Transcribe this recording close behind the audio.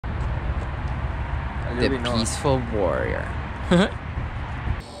The peaceful warrior. Alright,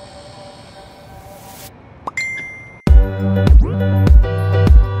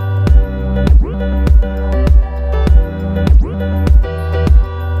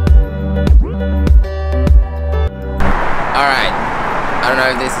 I don't know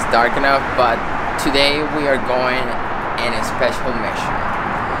if this is dark enough, but today we are going in a special mission.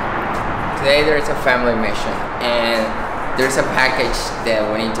 Today there is a family mission and there's a package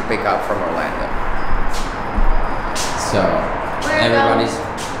that we need to pick up from Orlando. So everybody's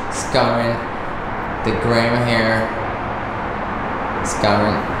coming. The Graham here is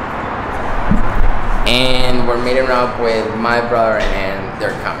coming. And we're meeting up with my brother and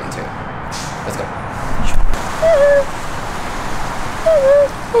they're coming too. Let's go.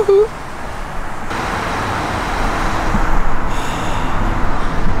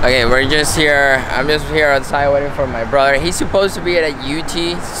 Okay, we're just here. I'm just here outside waiting for my brother. He's supposed to be at a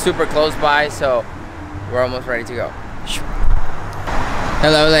UT, super close by, so we're almost ready to go.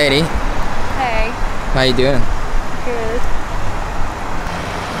 Hello, lady. Hey. How you doing? Good.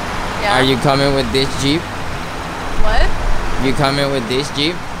 Yeah. Are you coming with this Jeep? What? You coming with this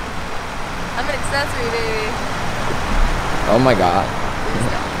Jeep? I'm an accessory, baby. Oh my God.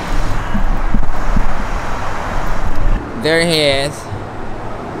 There he is.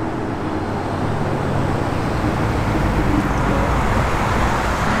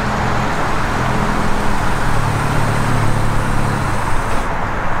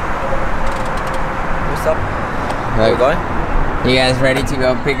 What's up? Where are you going? You guys ready to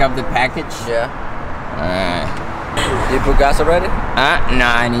go pick up the package? Yeah. Alright. You put gas already? No,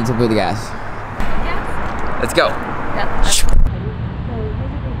 I need to put the gas. Yes. Let's go. Yeah.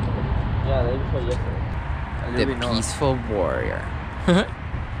 Yeah, they before yesterday. The peaceful warrior.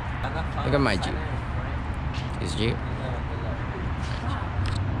 Look at my Jeep. This Jeep.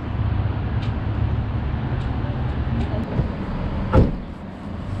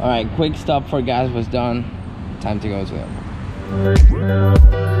 Alright, quick stop for gas was done. Time to go to the airport.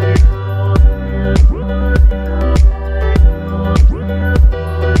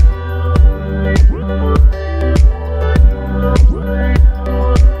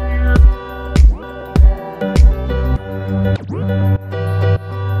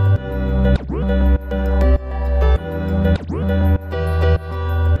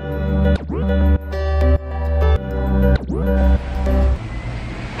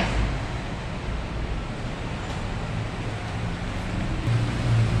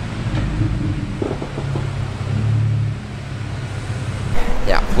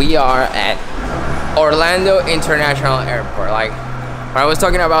 Yeah, we are at Orlando International Airport. Like what I was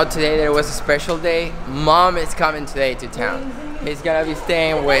talking about today, that it was a special day. Mom is coming today to town. He's gonna be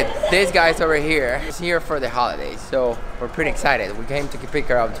staying with these guys over here. He's here for the holidays, so we're pretty excited. We came to pick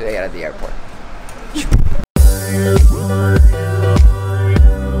her up today at the airport.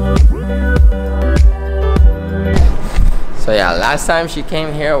 So yeah, last time she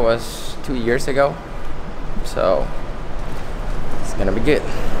came here was 2 years ago. So it's gonna be good.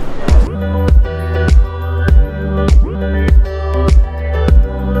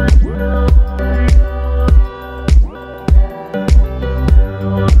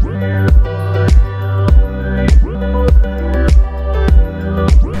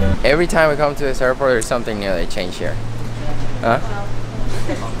 Every time we come to this airport, there's something new they change here. Huh?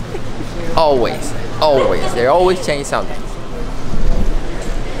 Always. Always. They always change something.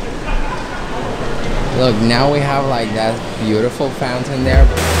 Look, now we have like that beautiful fountain there.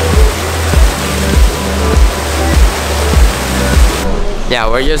 Yeah,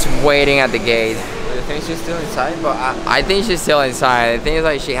 we're just waiting at the gate. Do you think she's still inside? But I think she's still inside. I think it's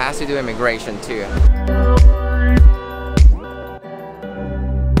like she has to do immigration too.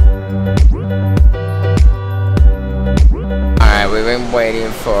 Alright, we've been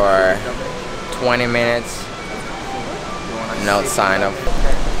waiting for 20 minutes. No sign of.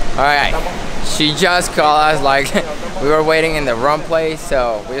 Alright, she just called us like we were waiting in the wrong place,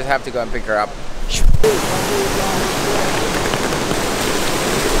 so we just have to go and pick her up.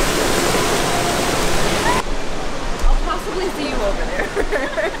 I'll possibly see you over there.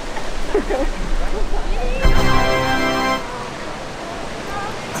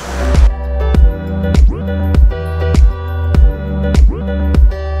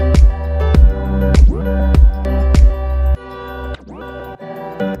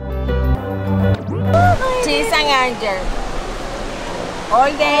 She's an angel. All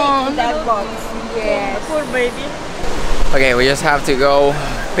day in that box. Yes. Poor baby. Okay, we just have to go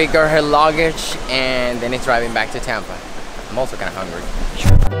pick her luggage and then it's driving back to Tampa. I'm also kind of hungry.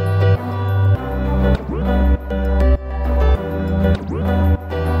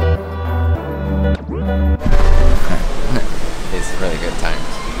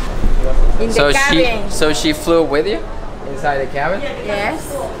 In the cabin. So she flew with you inside the cabin?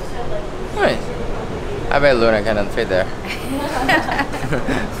 Yes. Nice. I bet Luna cannot fit there.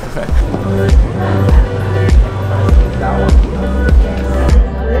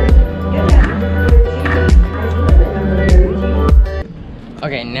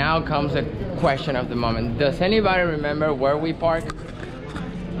 Okay, now comes the question of the moment. Does anybody remember where we parked?